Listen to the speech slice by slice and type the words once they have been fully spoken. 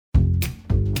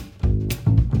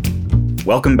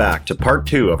Welcome back to part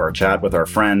 2 of our chat with our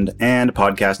friend and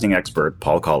podcasting expert,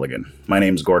 Paul Colligan. My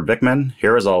name's Gord Vickman,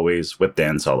 here as always with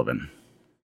Dan Sullivan.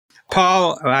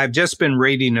 Paul, I've just been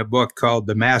reading a book called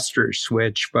The Master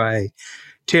Switch by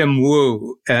Tim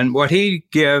Wu, and what he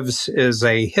gives is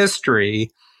a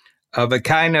history of a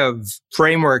kind of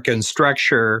framework and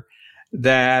structure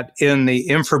that in the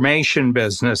information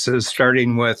businesses,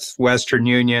 starting with Western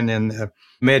Union in the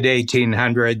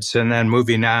mid-1800s and then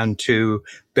moving on to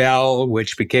Bell,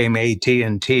 which became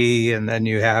AT&T, and then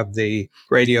you have the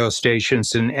radio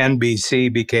stations, and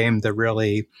NBC became the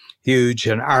really huge,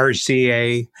 and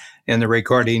RCA in the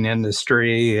recording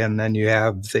industry, and then you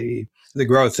have the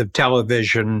growth of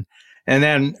television. And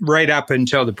then right up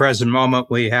until the present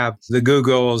moment, we have the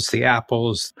Googles, the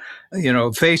Apples,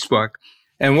 Facebook.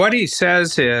 And what he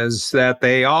says is that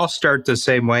they all start the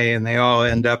same way and they all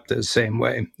end up the same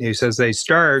way. He says they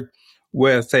start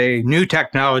with a new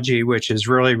technology, which is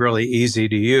really, really easy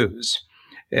to use.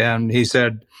 And he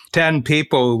said 10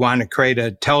 people who want to create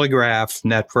a telegraph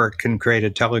network can create a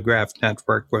telegraph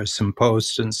network with some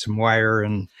posts and some wire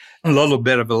and a little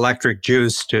bit of electric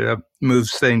juice to move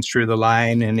things through the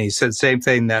line. And he said same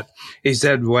thing that he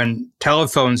said when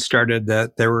telephones started,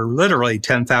 that there were literally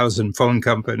 10,000 phone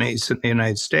companies in the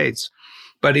United States.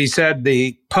 But he said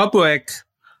the public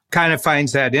kind of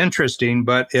finds that interesting,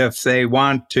 but if they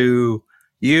want to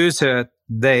use it,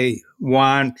 they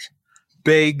want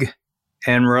big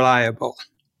and reliable.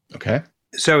 Okay.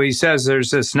 So he says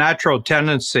there's this natural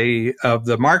tendency of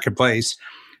the marketplace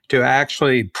to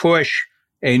actually push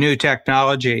a new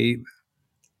technology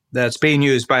that's being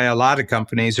used by a lot of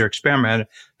companies or experiment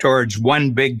towards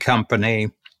one big company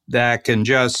that can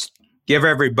just give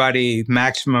everybody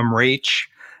maximum reach,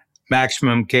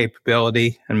 maximum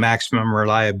capability, and maximum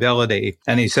reliability.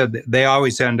 And he said they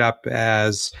always end up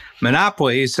as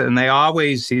monopolies, and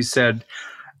he said,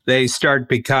 they start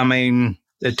becoming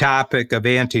the topic of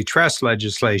antitrust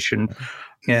legislation.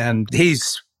 And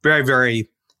he's very, very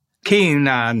keen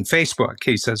on Facebook.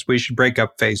 He says we should break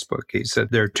up Facebook. He said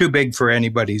they're too big for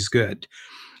anybody's good.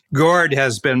 Gord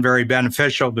has been very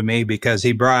beneficial to me because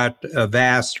he brought a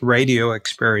vast radio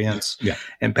experience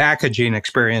and packaging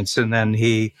experience, and then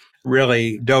he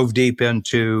really dove deep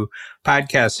into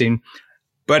podcasting.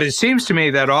 But it seems to me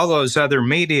that all those other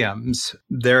mediums,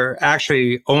 they're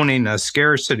actually owning a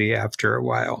scarcity after a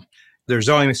while. There's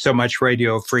only so much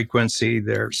radio frequency.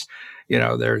 There's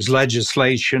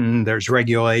legislation, there's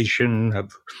regulation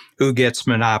of who gets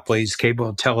monopolies.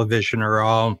 Cable television are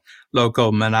all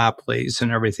local monopolies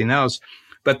and everything else.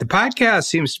 But the podcast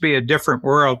seems to be a different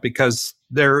world because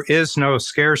there is no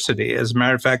scarcity. As a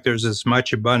matter of fact, there's as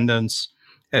much abundance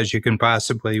as you can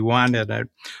possibly want in it.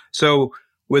 So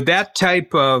with that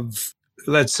type of,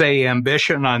 let's say,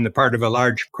 ambition on the part of a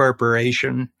large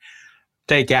corporation,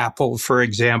 take Apple, for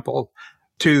example,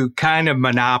 to kind of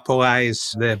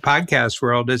monopolize the podcast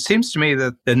world, it seems to me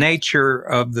that the nature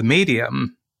of the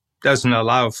medium doesn't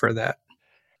allow for that.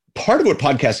 Part of what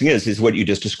podcasting is what you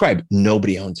just described.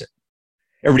 Nobody owns it.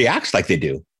 Everybody acts like they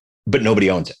do, but nobody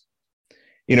owns it.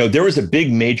 There was a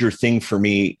big major thing for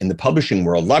me in the publishing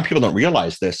world. A lot of people don't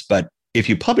realize this, but if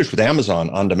you publish with Amazon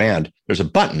on demand, there's a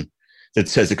button that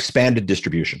says expanded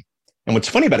distribution. And what's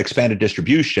funny about expanded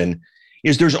distribution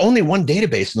is there's only one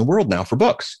database in the world now for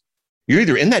books. You're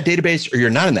either in that database or you're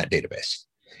not in that database.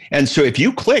 And so if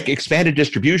you click expanded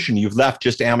distribution, you've left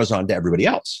just Amazon to everybody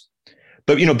else.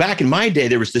 But, back in my day,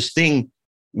 there was this thing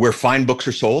where fine books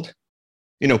are sold.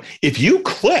 If you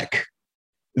click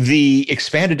the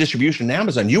expanded distribution in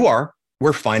Amazon, you are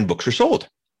where fine books are sold.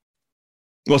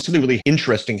 Well, something really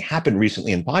interesting happened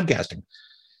recently in podcasting.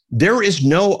 There is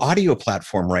no audio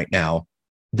platform right now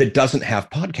that doesn't have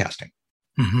podcasting.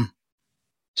 Mm-hmm.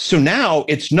 So now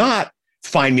it's not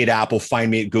find me at Apple,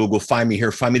 find me at Google, find me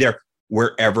here, find me there,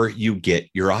 wherever you get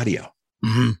your audio.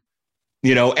 Mm-hmm.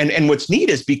 And what's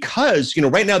neat is because,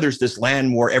 right now there's this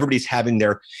land where everybody's having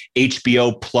their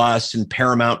HBO Plus and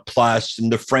Paramount Plus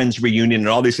and the Friends reunion and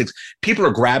all these things. People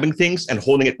are grabbing things and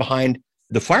holding it behind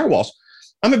the firewalls.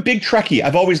 I'm a big Trekkie.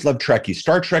 I've always loved Trekkies.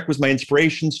 Star Trek was my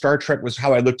inspiration. Star Trek was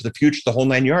how I looked at the future, the whole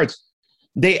 9 yards.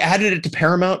 They added it to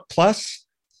Paramount Plus.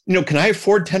 Can I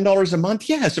afford $10 a month?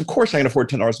 Yes, of course I can afford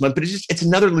 $10 a month, but it's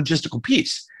another logistical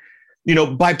piece.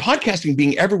 By podcasting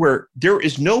being everywhere, there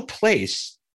is no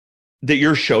place that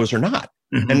your shows are not.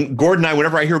 Mm-hmm. And Gord and I,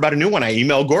 whenever I hear about a new one, I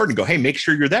email Gord and go, hey, make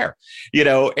sure you're there.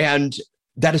 And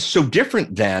that is so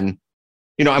different than,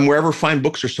 I'm wherever fine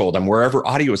books are sold. I'm wherever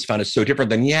audio is found. Is so different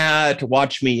than, to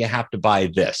watch me, you have to buy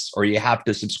this, or you have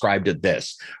to subscribe to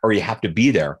this, or you have to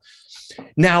be there.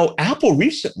 Now, Apple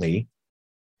recently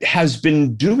has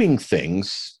been doing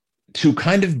things to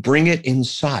kind of bring it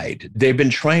inside. They've been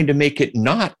trying to make it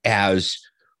not as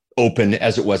open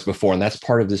as it was before. And that's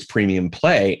part of this premium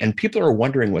play. And people are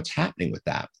wondering what's happening with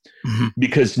that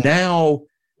because now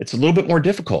it's a little bit more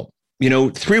difficult.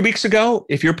 3 weeks ago,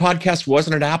 if your podcast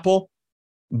wasn't at Apple,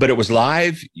 but it was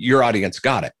live, your audience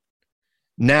got it.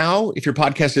 Now, if your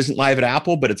podcast isn't live at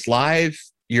Apple, but it's live,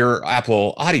 your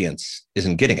Apple audience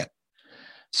isn't getting it.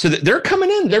 So they're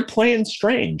coming in, they're playing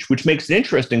strange, which makes it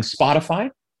interesting. Spotify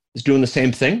is doing the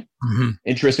same thing.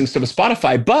 Interesting stuff with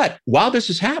Spotify. But while this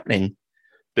is happening,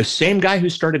 the same guy who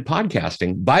started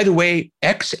podcasting, by the way,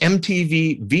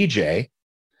 ex-MTV VJ,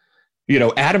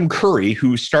 Adam Curry,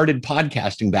 who started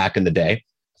podcasting back in the day,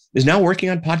 is now working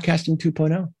on podcasting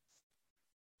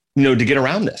 2.0, to get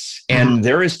around this. And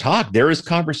there is talk, there is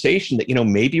conversation that,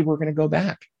 maybe we're going to go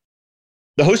back.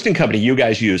 The hosting company you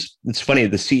guys use, it's funny,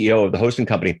 the CEO of the hosting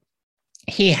company,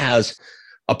 he has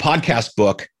a podcast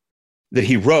book that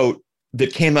he wrote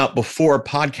that came out before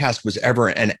podcast was ever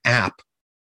an app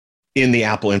in the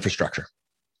Apple infrastructure.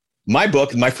 My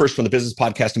book, my first one, The Business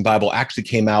Podcasting Bible, actually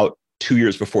came out 2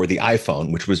 years before the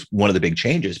iPhone, which was one of the big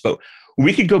changes, but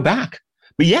we could go back.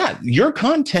 But yeah, your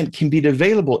content can be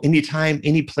available anytime,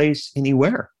 any place,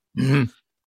 anywhere.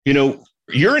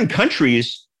 You're in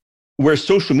countries where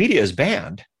social media is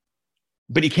banned,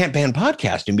 but you can't ban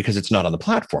podcasting because it's not on the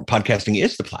platform. Podcasting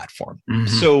is the platform.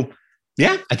 So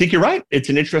yeah, I think you're right. It's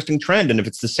an interesting trend. And if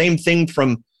it's the same thing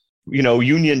from,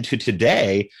 union to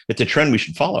today, it's a trend we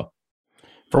should follow.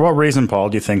 For what reason, Paul,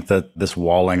 do you think that this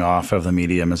walling off of the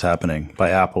medium is happening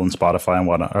by Apple and Spotify and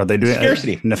whatnot? Are they doing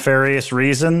scarcity, nefarious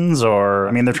reasons?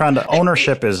 Or, they're trying to,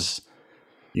 ownership is,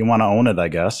 you want to own it, I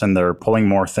guess, and they're pulling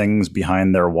more things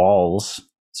behind their walls.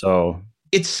 So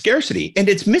it's scarcity, and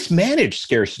it's mismanaged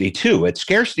scarcity too. It's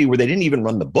scarcity where they didn't even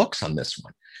run the books on this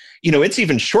one. It's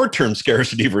even short-term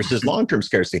scarcity versus long-term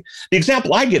scarcity. The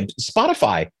example I give,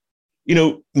 Spotify,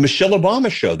 Michelle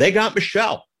Obama show, they got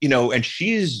Michelle, and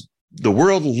the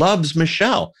world loves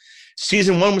Michelle.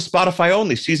 Season 1 was Spotify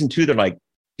only. Season 2, they're like,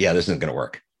 yeah, this isn't going to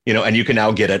work, and you can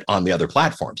now get it on the other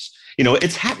platforms.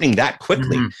 It's happening that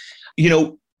quickly.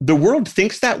 The world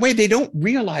thinks that way. They don't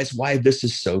realize why this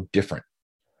is so different.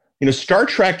 Star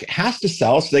Trek has to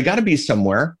sell, so they got to be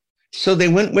somewhere. So they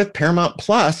went with Paramount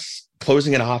Plus,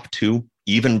 closing it off to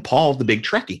even Paul, the big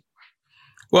Trekkie.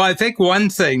 Well, I think one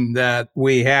thing that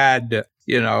we had,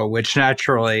 which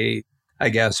naturally, I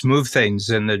guess, moved things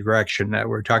in the direction that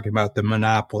we're talking about, the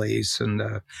monopolies and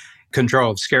the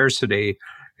control of scarcity,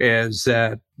 is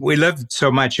that we lived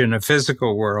so much in a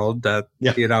physical world that,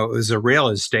 it was a real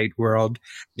estate world.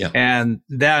 And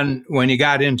then when you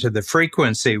got into the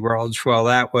frequency worlds, well,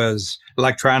 that was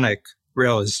electronic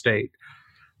real estate.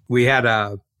 We had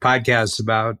a podcast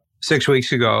about 6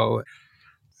 weeks ago.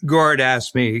 Gord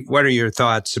asked me, what are your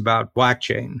thoughts about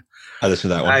blockchain? I listened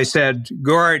to that one. I said,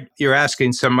 Gord, you're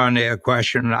asking somebody a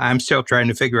question. I'm still trying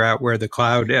to figure out where the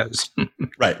cloud is.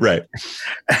 Right. But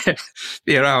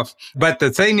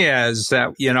the thing is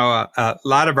that, a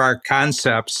lot of our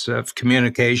concepts of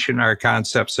communication, our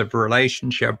concepts of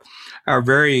relationship are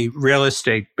very real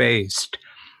estate based.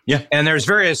 Yeah. And there's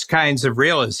various kinds of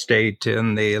real estate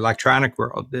in the electronic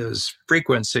world. There's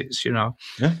frequencies,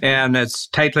 and it's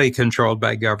tightly controlled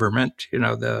by government,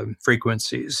 the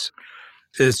frequencies.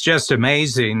 It's just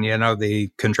amazing,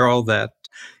 the control that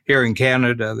here in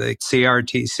Canada, the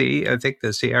CRTC, I think the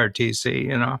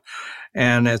CRTC,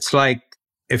 and it's like,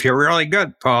 if you're really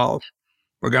good, Paul,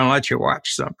 we're going to let you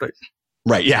watch something.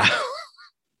 Right. Yeah.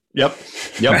 Yep.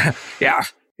 Yeah.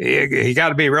 You got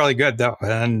to be really good though.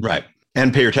 And right.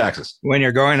 And pay your taxes. When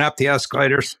you're going up the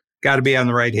escalators, got to be on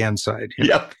the right-hand side.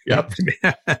 Yep.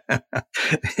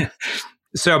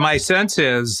 So my sense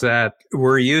is that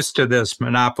we're used to this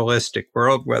monopolistic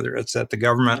world, whether it's at the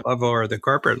government level or the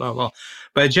corporate level.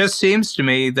 But it just seems to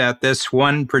me that this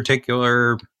one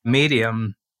particular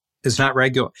medium is not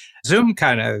regular. Zoom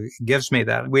kind of gives me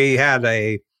that. We had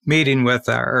a meeting with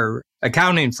our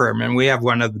accounting firm, and we have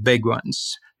one of the big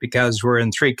ones because we're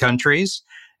in 3 countries.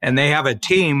 And they have a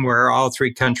team where all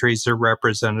 3 countries are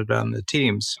represented on the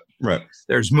teams. Right.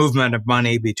 There's movement of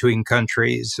money between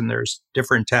countries, and there's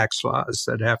different tax laws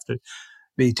that have to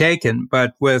be taken.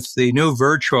 But with the new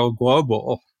virtual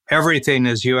global, everything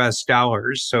is U.S.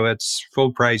 dollars. So it's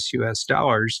full price U.S.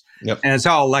 dollars. Yep. And it's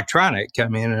all electronic.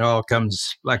 It all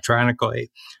comes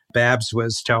electronically. Babs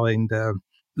was telling the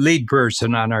lead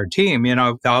person on our team,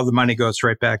 all the money goes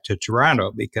right back to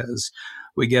Toronto because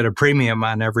we get a premium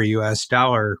on every U.S.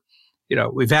 dollar.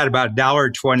 We've had about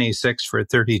 $1.26 for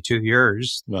 32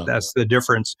 years. Wow. That's the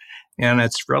difference and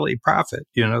it's really profit.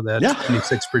 That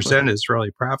 26% is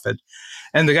really profit.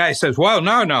 And the guy says, well,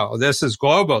 no, this is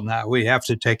global now. We have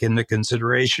to take into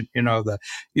consideration,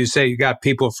 you say you got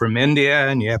people from India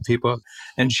and you have people,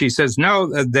 and she says,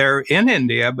 no, they're in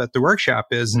India, but the workshop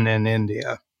isn't in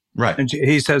India. Right. And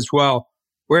he says, well,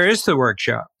 where is the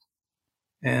workshop?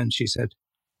 And she said,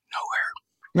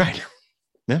 nowhere. Right.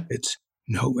 Yeah. It's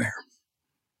nowhere.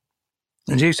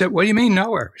 And she said, what do you mean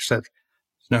nowhere? She said,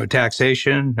 no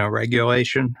taxation, no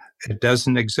regulation. It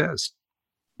doesn't exist.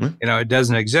 It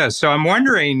doesn't exist. So I'm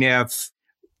wondering if,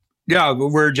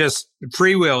 we're just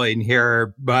freewheeling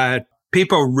here, but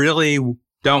people really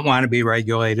don't want to be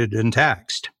regulated and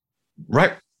taxed.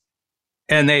 Right.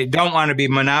 And they don't want to be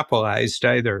monopolized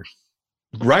either.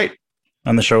 Right.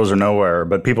 And the shows are nowhere,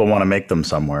 but people want to make them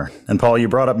somewhere. And Paul, you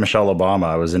brought up Michelle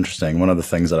Obama. It was interesting. One of the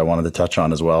things that I wanted to touch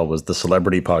on as well was the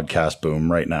celebrity podcast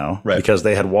boom right now. Right. Because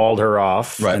they had walled her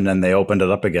off, right. And then they opened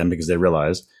it up again because they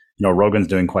realized, Rogan's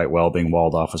doing quite well being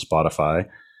walled off of Spotify.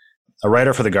 A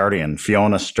writer for The Guardian,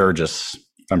 Fiona Sturgis,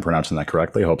 if I'm pronouncing that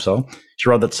correctly, I hope so. She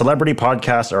wrote that celebrity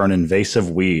podcasts are an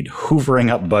invasive weed, hoovering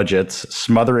up budgets,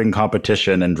 smothering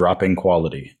competition, and dropping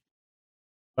quality.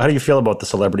 How do you feel about the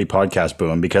celebrity podcast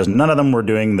boom? Because none of them were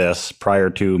doing this prior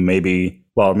to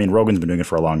Rogan's been doing it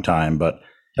for a long time, but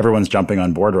everyone's jumping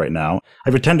on board right now.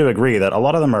 I would tend to agree that a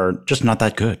lot of them are just not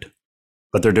that good,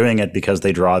 but they're doing it because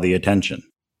they draw the attention.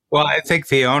 Well, I think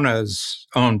Fiona's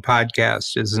own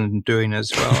podcast isn't doing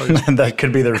as well. That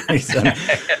could be the reason.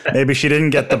 Maybe she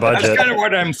didn't get the budget. That's kind of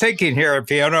what I'm thinking here,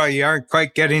 Fiona. You aren't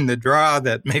quite getting the draw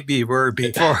that maybe you were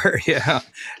before. Yeah.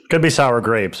 Could be sour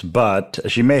grapes, but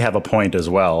she may have a point as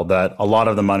well that a lot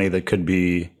of the money that could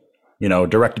be,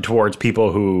 directed towards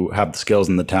people who have the skills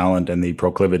and the talent and the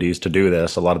proclivities to do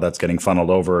this, a lot of that's getting funneled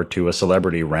over to a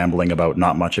celebrity rambling about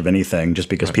not much of anything just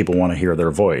because people want to hear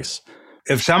their voice.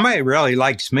 If somebody really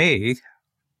likes me,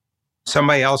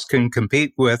 somebody else can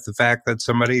compete with the fact that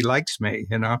somebody likes me,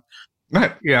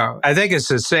 Right. Yeah. I think it's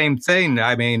the same thing.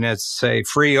 I mean, it's a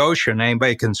free ocean.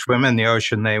 Anybody can swim in the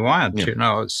ocean they want,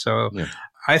 So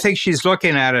I think she's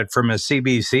looking at it from a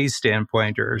CBC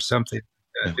standpoint or something.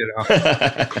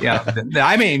 Yeah.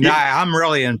 I mean, I'm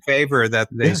really in favor that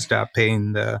they stop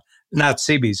paying not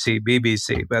CBC,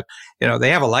 BBC, but, they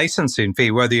have a licensing fee.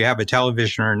 Whether you have a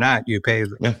television or not, you pay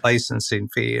the licensing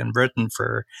fee in Britain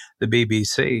for the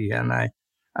BBC. And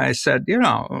I said,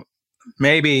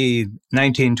 maybe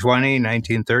 1920,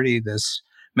 1930, this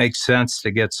makes sense to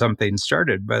get something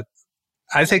started. But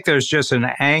I think there's just an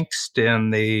angst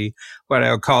in what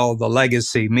I would call the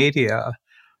legacy media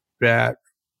that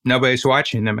nobody's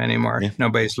watching them anymore. Yeah.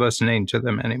 Nobody's listening to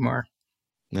them anymore.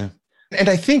 Yeah. And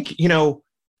I think,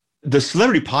 the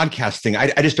celebrity podcast thing,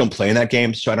 I just don't play in that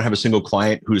game. So I don't have a single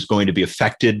client who's going to be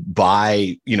affected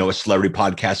by, a celebrity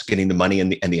podcast getting the money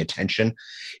and the attention.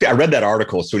 I read that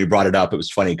article. So when you brought it up, it was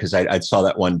funny because I saw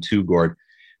that one too, Gord.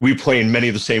 We play in many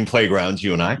of the same playgrounds,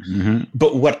 you and I. Mm-hmm.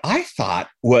 But what I thought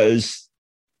was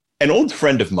an old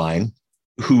friend of mine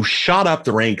who shot up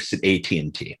the ranks at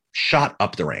AT&T, shot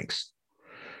up the ranks.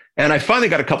 And I finally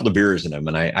got a couple of beers in him.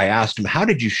 And I asked him, how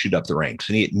did you shoot up the ranks?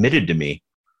 And he admitted to me,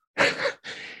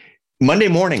 Monday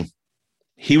morning,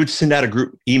 he would send out a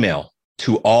group email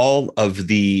to all of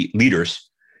the leaders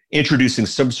introducing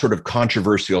some sort of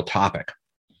controversial topic.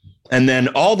 And then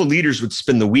all the leaders would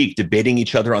spend the week debating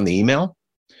each other on the email.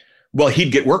 Well,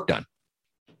 he'd get work done.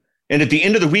 And at the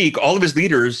end of the week, all of his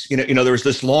leaders, there was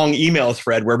this long email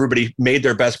thread where everybody made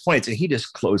their best points and he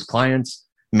just closed clients,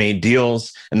 made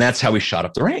deals. And that's how he shot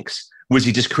up the ranks. Was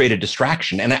he just created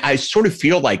distraction? And I sort of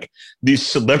feel like these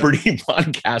celebrity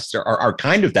podcasts are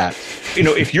kind of that.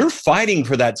 If you're fighting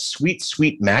for that sweet,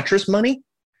 sweet mattress money,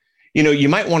 you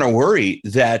might want to worry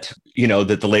that,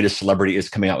 that the latest celebrity is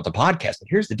coming out with a podcast. But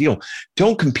here's the deal.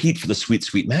 Don't compete for the sweet,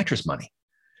 sweet mattress money.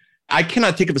 I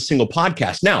cannot think of a single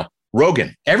podcast. Now,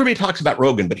 Rogan, everybody talks about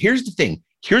Rogan, but here's the thing.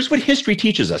 Here's what history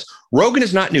teaches us. Rogan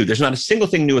is not new. There's not a single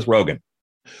thing new with Rogan.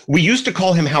 We used to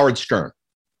call him Howard Stern.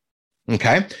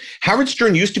 Okay. Howard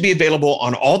Stern used to be available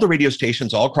on all the radio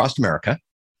stations all across America.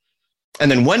 And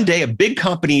then one day, a big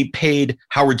company paid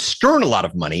Howard Stern a lot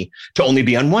of money to only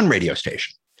be on one radio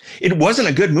station. It wasn't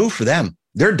a good move for them.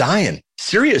 They're dying.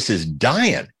 Sirius is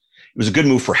dying. It was a good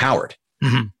move for Howard.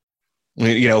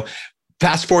 Mm-hmm.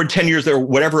 Fast forward 10 years there,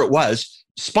 whatever it was,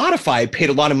 Spotify paid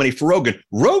a lot of money for Rogan.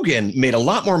 Rogan made a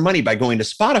lot more money by going to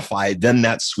Spotify than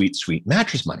that sweet, sweet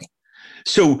mattress money.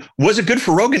 So was it good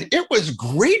for Rogan? It was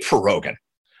great for Rogan.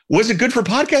 Was it good for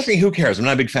podcasting? Who cares? I'm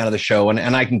not a big fan of the show and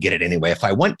I can get it anyway if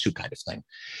I want to kind of thing.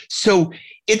 So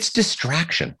it's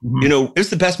distraction. Mm-hmm.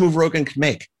 It's the best move Rogan could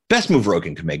make. Best move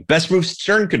Rogan could make. Best move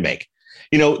Stern could make.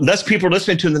 Less people are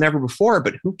listening to him than ever before,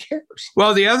 but who cares?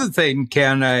 Well, the other thing,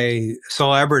 can a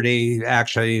celebrity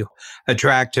actually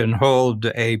attract and hold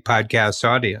a podcast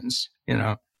audience?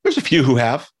 There's a few who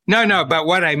have. No, but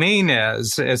what I mean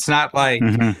is, it's not like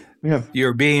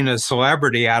you're being a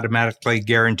celebrity automatically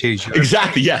guarantees you.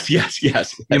 Exactly. Yes.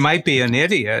 You might be an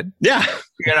idiot. Yeah.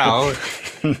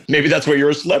 Maybe that's why you're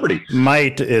a celebrity.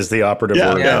 Might is the operative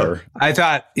word there. I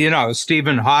thought,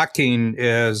 Stephen Hawking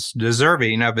is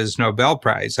deserving of his Nobel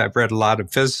Prize. I've read a lot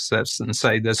of physicists and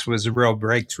say this was a real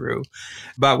breakthrough.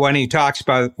 But when he talks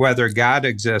about whether God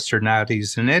exists or not,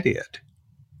 he's an idiot.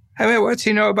 I mean, what's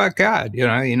he know about God?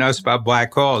 He knows about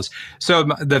black holes. So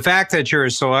the fact that you're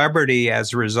a celebrity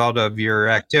as a result of your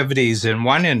activities in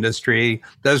one industry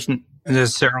doesn't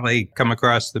necessarily come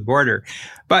across the border.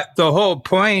 But the whole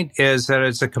point is that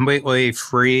it's a completely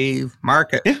free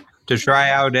market to try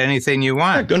out anything you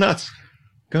want. Yeah,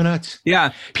 go nuts.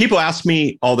 Yeah. People ask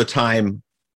me all the time,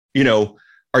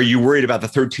 are you worried about the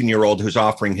 13-year-old who's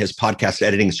offering his podcast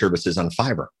editing services on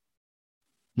Fiverr?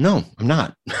 No, I'm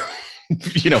not.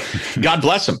 God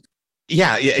bless him.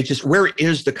 Yeah, it's just, where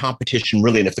is the competition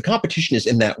really? And if the competition is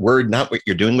in that word, not what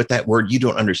you're doing with that word, you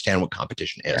don't understand what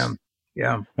competition is.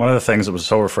 Yeah. One of the things that was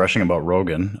so refreshing about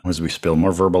Rogan, as we spill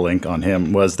more verbal ink on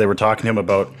him, was they were talking to him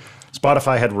about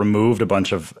Spotify had removed a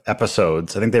bunch of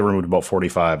episodes. I think they removed about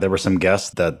 45. There were some guests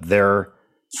that their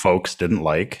folks didn't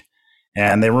like,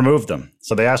 and they removed them.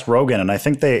 So they asked Rogan, and I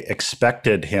think they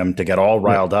expected him to get all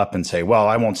riled up and say, well,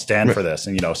 I won't stand for this,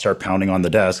 and, start pounding on the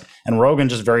desk. And Rogan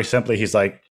just very simply, he's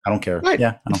like, I don't care. Right.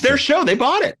 Yeah, it's their show. They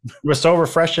bought it. It was so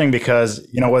refreshing because,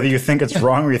 whether you think it's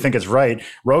wrong or you think it's right,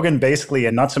 Rogan basically,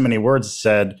 in not so many words,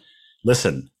 said,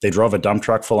 listen, they drove a dump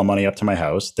truck full of money up to my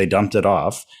house. They dumped it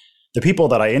off. The people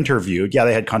that I interviewed,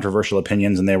 they had controversial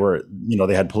opinions and they were,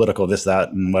 they had political this, that,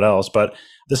 and what else. But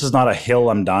this is not a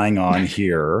hill I'm dying on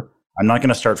here. I'm not going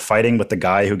to start fighting with the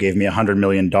guy who gave me $100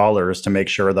 million to make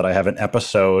sure that I have an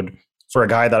episode for a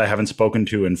guy that I haven't spoken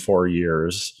to in 4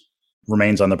 years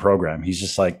remains on the program. He's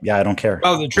just like, I don't care.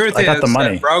 Well, the truth is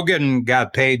that Rogan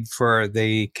got paid for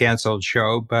the canceled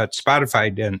show, but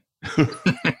Spotify didn't.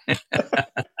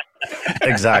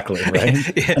 Exactly,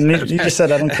 right? And you just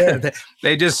said, I don't care.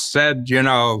 They just said,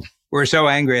 we're so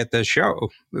angry at this show.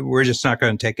 We're just not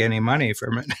going to take any money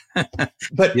from it.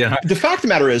 But the fact of the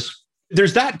matter is,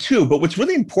 there's that too. But what's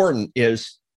really important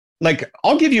is,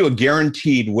 I'll give you a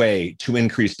guaranteed way to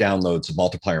increase downloads of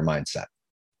Multiplier Mindset.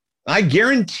 I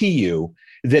guarantee you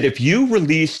that if you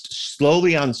released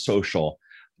slowly on social,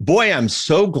 boy, I'm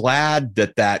so glad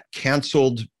that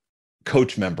canceled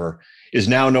coach member is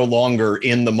now no longer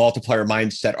in the Multiplier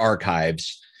Mindset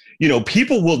archives.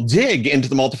 People will dig into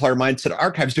the Multiplier Mindset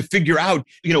archives to figure out,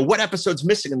 what episode's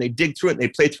missing, and they dig through it and they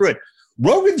play through it.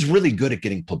 Rogan's really good at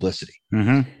getting publicity.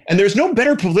 Mm-hmm. And there's no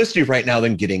better publicity right now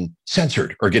than getting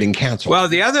censored or getting canceled. Well,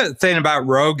 the other thing about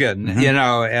Rogan,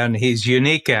 and he's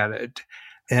unique at it,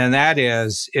 and that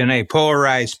is, in a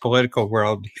polarized political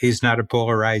world, he's not a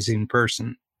polarizing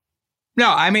person. No,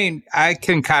 I mean, I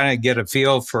can kind of get a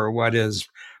feel for what his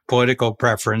political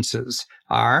preferences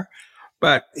are,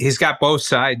 but he's got both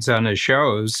sides on his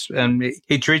shows, and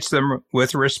he treats them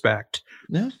with respect.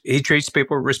 Yeah. He treats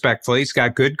people respectfully. He's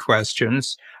got good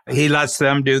questions. He lets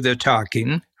them do the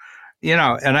talking,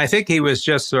 and I think he was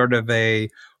just sort of that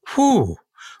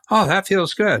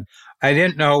feels good. I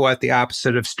didn't know what the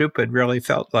opposite of stupid really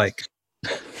felt like.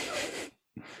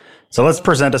 So let's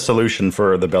present a solution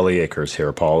for the bellyachers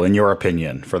here, Paul. In your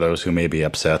opinion, for those who may be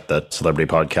upset that celebrity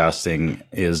podcasting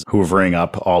is hoovering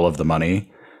up all of the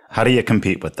money, how do you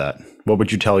compete with that? What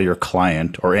would you tell your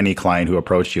client or any client who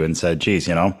approached you and said, geez,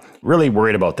 really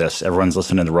worried about this. Everyone's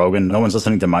listening to Rogan. No one's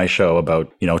listening to my show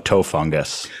about, toe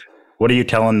fungus. What are you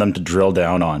telling them to drill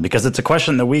down on? Because it's a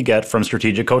question that we get from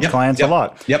strategic coach clients a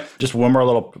lot. Yep. Just one more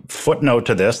little footnote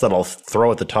to this that I'll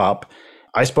throw at the top.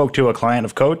 I spoke to a client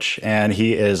of Coach, and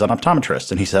he is an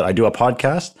optometrist. And he said, I do a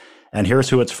podcast, and here's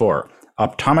who it's for.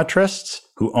 Optometrists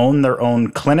who own their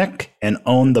own clinic and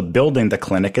own the building the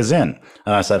clinic is in.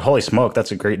 And I said, holy smoke,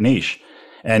 that's a great niche.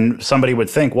 And somebody would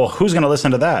think, well, who's going to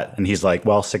listen to that? And he's like,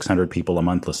 well, 600 people a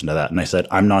month listen to that. And I said,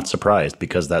 I'm not surprised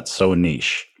because that's so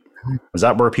niche. Is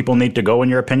that where people need to go, in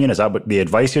your opinion? Is that what the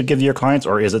advice you'd give to your clients,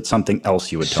 or is it something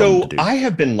else you would tell them to do? So I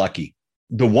have been lucky.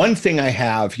 The one thing I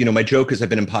have, my joke is I've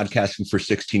been in podcasting for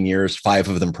 16 years, 5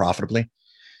 of them profitably.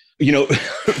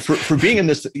 For being in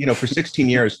this, for 16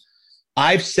 years,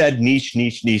 I've said niche,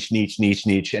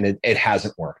 and it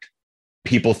hasn't worked.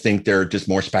 People think they're just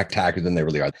more spectacular than they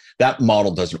really are. That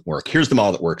model doesn't work. Here's the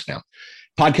model that works now.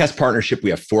 Podcast partnership,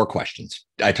 we have 4 questions.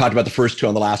 I talked about the first 2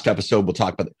 on the last episode. We'll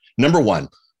talk about it. Number 1,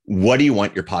 what do you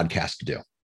want your podcast to do?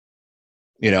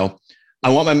 I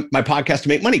want my podcast to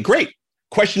make money. Great.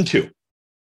 Question 2,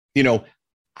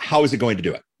 how is it going to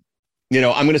do it?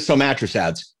 I'm going to sell mattress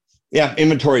ads. Yeah,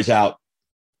 inventory's out.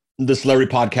 The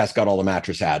celebrity podcast got all the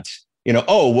mattress ads.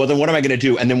 Oh, well, then what am I going to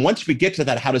do? And then once we get to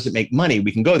that, how does it make money?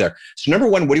 We can go there. So number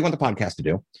 1, what do you want the podcast to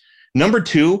do? Number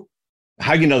 2,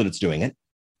 how do you know that it's doing it?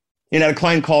 A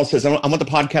client calls, says, I want the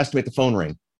podcast to make the phone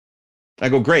ring. I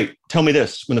go, great. Tell me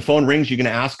this. When the phone rings, you're going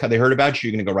to ask how they heard about you.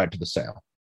 You're going to go right to the sale.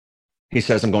 He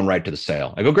says, I'm going right to the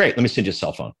sale. I go, great. Let me send you a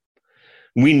cell phone.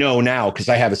 We know now, because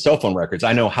I have his cell phone records,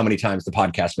 I know how many times the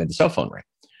podcast made the cell phone ring.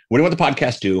 What do you want the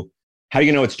podcast to do? How do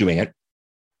you know it's doing it?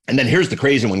 And then here's the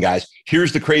crazy one, guys.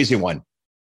 Here's the crazy one.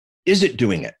 Is it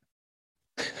doing it?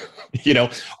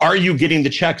 Are you getting the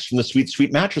checks from the sweet,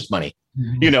 sweet mattress money?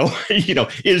 Mm-hmm.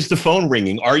 Is the phone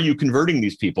ringing? Are you converting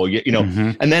these people?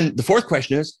 Mm-hmm. And then the 4th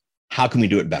question is, how can we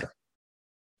do it better?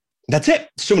 That's it.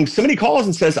 So when somebody calls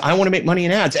and says, I want to make money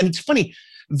in ads, and it's funny,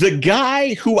 the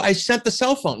guy who I sent the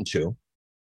cell phone to,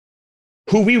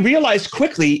 who we realized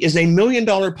quickly is a $1 million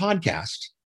podcast,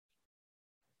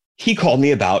 he called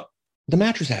me about the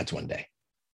mattress ads one day.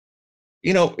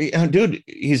 Dude,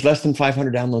 he's less than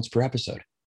 500 downloads per episode,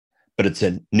 but it's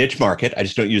a niche market. I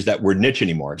just don't use that word niche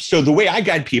anymore. So the way I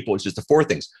guide people is just the 4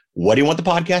 things. What do you want the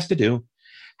podcast to do?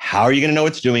 How are you going to know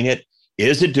it's doing it?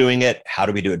 Is it doing it? How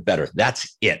do we do it better?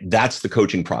 That's it. That's the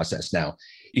coaching process now.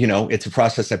 It's a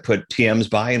process I put TMs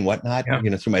by and whatnot,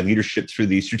 through my leadership through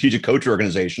the Strategic Coach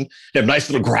Organization. They have nice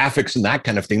little graphics and that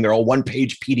kind of thing. They're all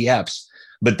 1-page PDFs,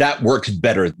 but that works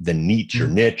better than niche or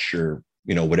niche or,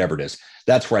 whatever it is.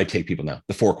 That's where I take people now.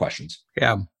 The 4 questions.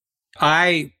 Yeah.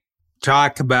 I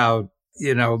talk about,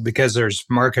 because there's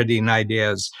marketing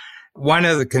ideas. One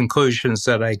of the conclusions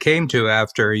that I came to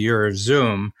after a year of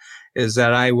Zoom is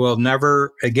that I will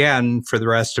never again for the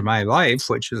rest of my life,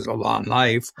 which is a long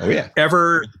life,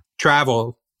 ever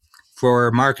travel for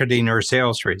marketing or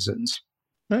sales reasons.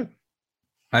 Right.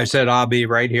 I said, I'll be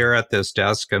right here at this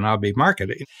desk and I'll be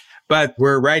marketing. But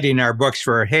we're writing our books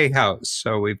for Hay House.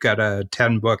 So we've got a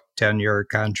 10-book, 10-year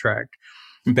contract.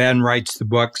 Ben writes the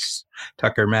books.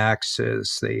 Tucker Max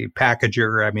is the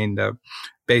packager.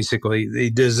 Basically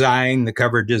the design, the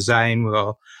cover design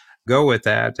will go with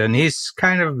that. And he's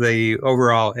kind of the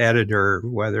overall editor,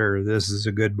 whether this is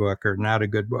a good book or not a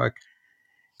good book.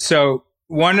 So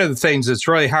one of the things that's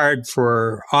really hard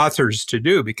for authors to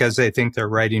do because they think they're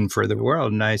writing for the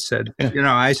world. And I said,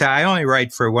 I only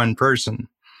write for one person.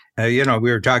 We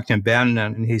were talking to Ben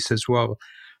and he says, well,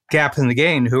 Cap in the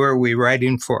Game, who are we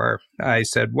writing for? I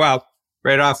said, well,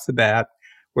 right off the bat,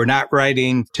 we're not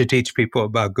writing to teach people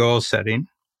about goal setting.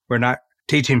 We're not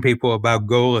teaching people about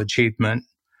goal achievement.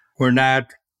 We're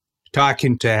not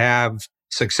talking to have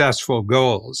successful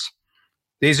goals.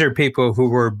 These are people who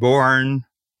were born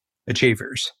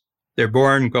achievers. They're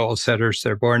born goal setters.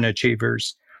 They're born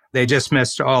achievers. They just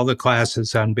missed all the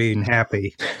classes on being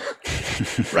happy.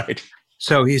 Right.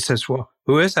 So he says, well,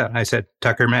 who is that? I said,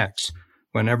 Tucker Max.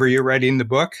 Whenever you're writing the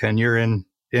book and you're in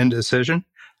indecision,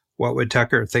 what would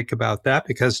Tucker think about that?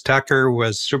 Because Tucker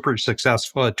was super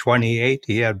successful at 28.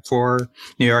 He had 4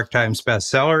 New York Times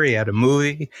bestseller. He had a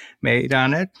movie made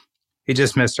on it. He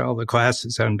just missed all the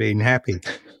classes on being happy.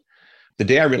 The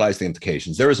day I realized the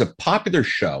implications, there was a popular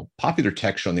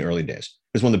tech show in the early days.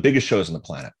 It was one of the biggest shows on the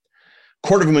planet.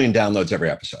 250,000 downloads every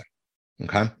episode.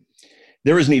 Okay.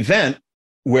 There was an event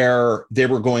where they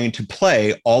were going to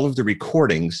play all of the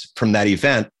recordings from that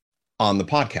event on the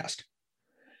podcast.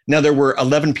 Now, there were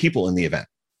 11 people in the event.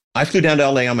 I flew down to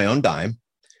LA on my own dime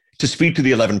to speak to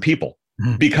the 11 people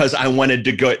because I wanted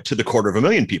to go to the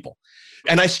 250,000 people.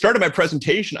 And I started my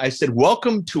presentation. I said,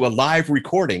 welcome to a live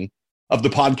recording of the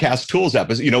podcast tools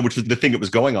episode, which was the thing that was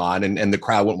going on. And the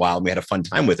crowd went wild and we had a fun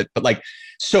time with it. But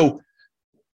so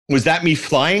was that me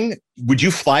flying? Would you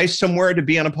fly somewhere to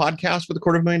be on a podcast with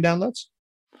 250,000 downloads?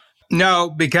 No,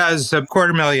 because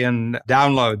 250,000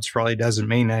 downloads really doesn't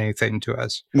mean anything to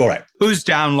us. Well, right. Who's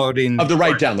downloading? Of the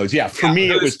right downloads. Yeah. For me,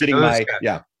 it was getting my,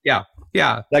 Yeah.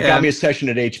 That got me a session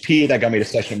at HP. That got me a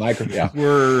session at Micro. Yeah.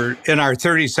 We're in our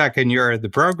 32nd year of the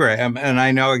program, and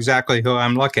I know exactly who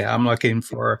I'm looking at. I'm looking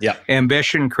for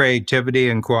ambition, creativity,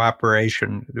 and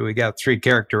cooperation. We got 3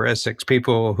 characteristics.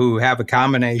 People who have a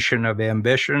combination of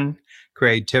ambition,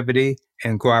 creativity,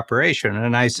 and cooperation.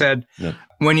 And I said,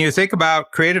 when you think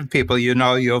about creative people,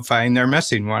 you'll find they're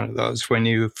missing one of those. When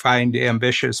you find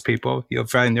ambitious people, you'll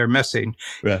find they're missing.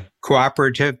 Yeah.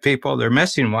 Cooperative people, they're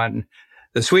missing one.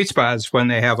 The sweet spot is when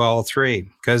they have all 3,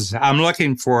 because I'm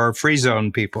looking for free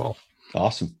zone people.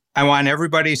 Awesome. I want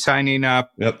everybody signing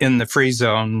up in the free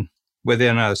zone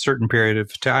within a certain period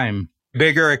of time.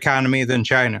 Bigger economy than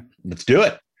China. Let's do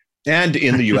it. And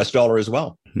in the US dollar as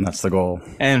well. And that's the goal.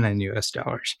 And in US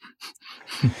dollars.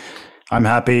 I'm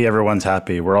happy. Everyone's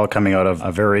happy. We're all coming out of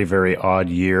a very, very odd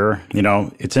year.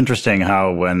 It's interesting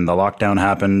how when the lockdown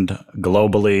happened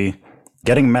globally,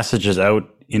 getting messages out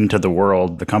into the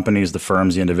world, the companies, the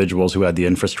firms, the individuals who had the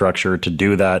infrastructure to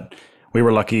do that, we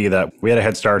were lucky that we had a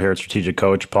head start here at Strategic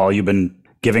Coach. Paul, you've been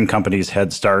giving companies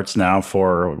head starts now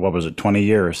for, 20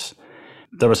 years.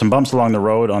 There were some bumps along the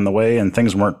road on the way and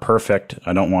things weren't perfect.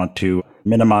 I don't want to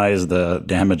minimize the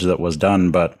damage that was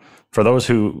done, but for those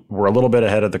who were a little bit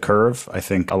ahead of the curve, I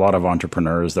think a lot of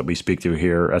entrepreneurs that we speak to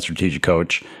here at Strategic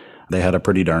Coach, they had a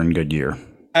pretty darn good year.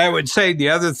 I would say the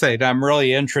other thing I'm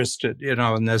really interested,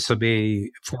 and this will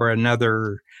be for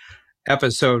another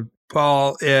episode,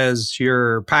 Paul, is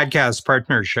your podcast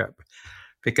partnership.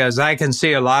 Because I can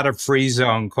see a lot of free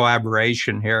zone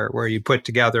collaboration here where you put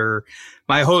together,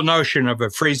 my whole notion of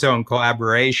a free zone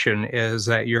collaboration is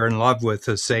that you're in love with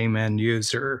the same end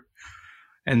user.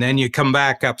 And then you come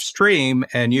back upstream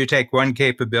and you take one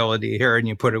capability here and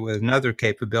you put it with another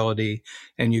capability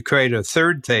and you create a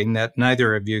third thing that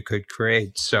neither of you could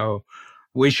create. So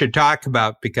we should talk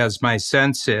about, because my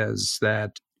sense is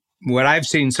that what I've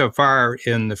seen so far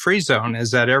in the free zone is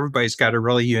that everybody's got a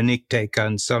really unique take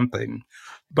on something,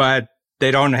 but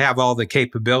they don't have all the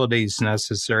capabilities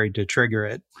necessary to trigger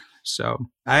it. So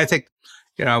I think,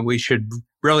 we should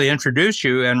really introduce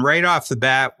you. And right off the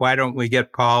bat, why don't we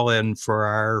get Paul in for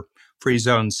our Free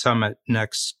Zone Summit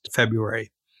next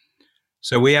February?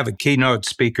 So we have a keynote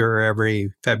speaker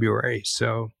every February.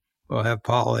 So we'll have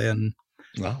Paul in.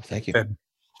 Well, thank you.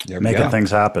 Making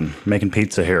things happen, making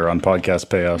pizza here on Podcast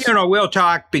Payoffs. We'll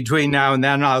talk between now and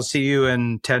then. I'll see you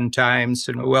in 10 times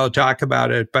and we'll talk about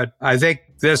it. But I think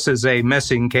this is a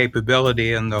missing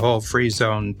capability in the whole free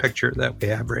zone picture that we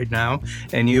have right now.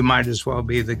 And you might as well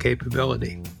be the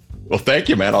capability. Well, thank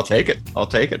you, man. I'll take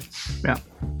it. Yeah.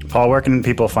 Paul, where can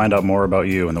people find out more about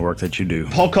you and the work that you do?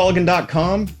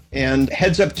 PaulColligan.com and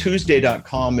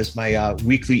headsuptuesday.com is my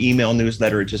weekly email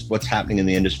newsletter, just what's happening in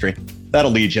the industry.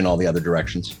 That'll lead you in all the other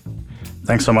directions.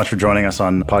 Thanks so much for joining us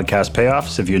on Podcast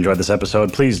Payoffs. If you enjoyed this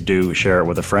episode, please do share it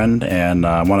with a friend. And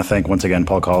I want to thank once again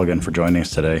Paul Colligan for joining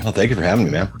us today. Well, thank you for having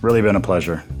me, man. Really been a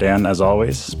pleasure. Dan, as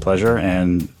always, pleasure.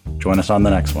 And join us on the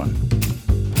next one.